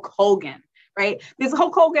like a Hulk Hogan, right? This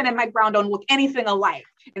Hulk Hogan and Mike Brown don't look anything alike.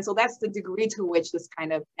 And so that's the degree to which this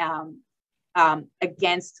kind of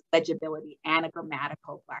against legibility,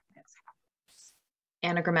 anagrammatical Blackness happens.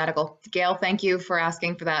 Anagrammatical. Gail, thank you for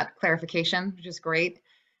asking for that clarification, which is great.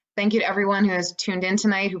 Thank you to everyone who has tuned in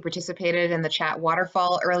tonight, who participated in the chat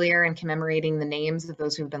waterfall earlier in commemorating the names of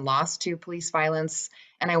those who have been lost to police violence.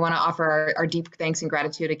 And I want to offer our deep thanks and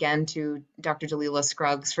gratitude again to Dr. Dalila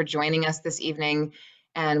Scruggs for joining us this evening.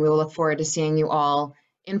 And we will look forward to seeing you all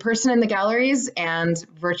in person in the galleries and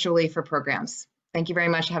virtually for programs. Thank you very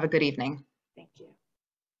much. Have a good evening.